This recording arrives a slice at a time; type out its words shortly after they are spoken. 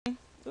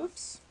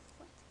Oops.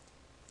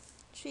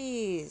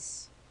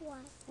 Jeez. What?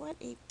 What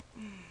a...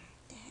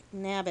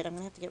 Nabbit. I'm going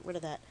to have to get rid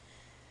of that.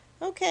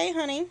 Okay,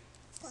 honey.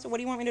 So what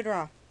do you want me to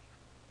draw?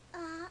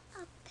 A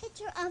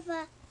picture of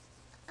a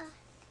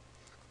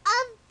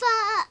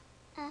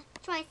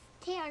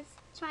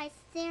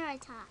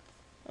Triceratops.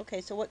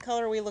 Okay, so what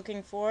color are we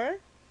looking for?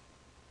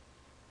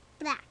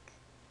 Black.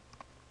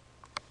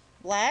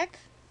 Black?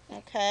 Yeah.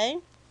 Okay.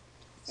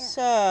 Yeah.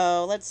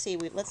 So, let's see.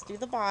 Let's do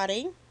the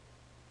body.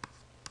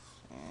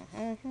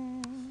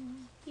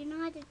 You know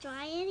how to draw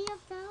any of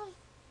those?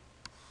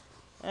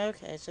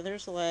 Okay, so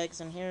there's the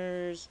legs, and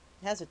here's...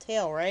 It has a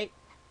tail, right?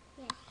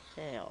 Yeah.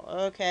 Tail.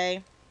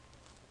 Okay.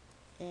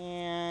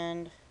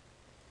 And...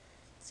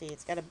 Let's see.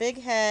 It's got a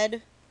big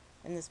head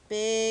and this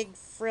big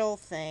frill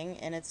thing,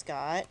 and it's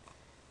got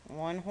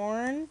 1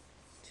 horn,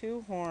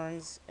 2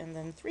 horns, and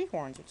then 3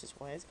 horns, which is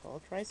why it's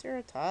called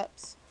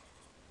Triceratops.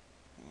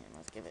 And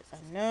let's give it a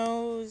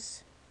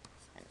nose.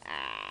 And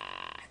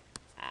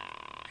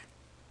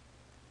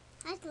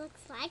That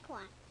looks like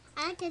one.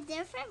 I like a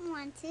different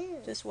one too.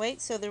 Just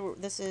wait. So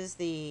this is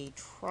the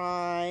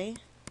Triceratops.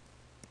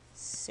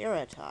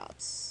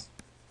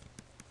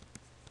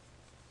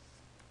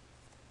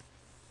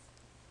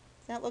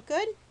 Does that look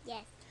good?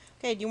 Yes.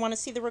 Okay, do you want to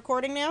see the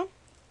recording now?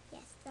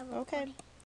 Yes. Okay.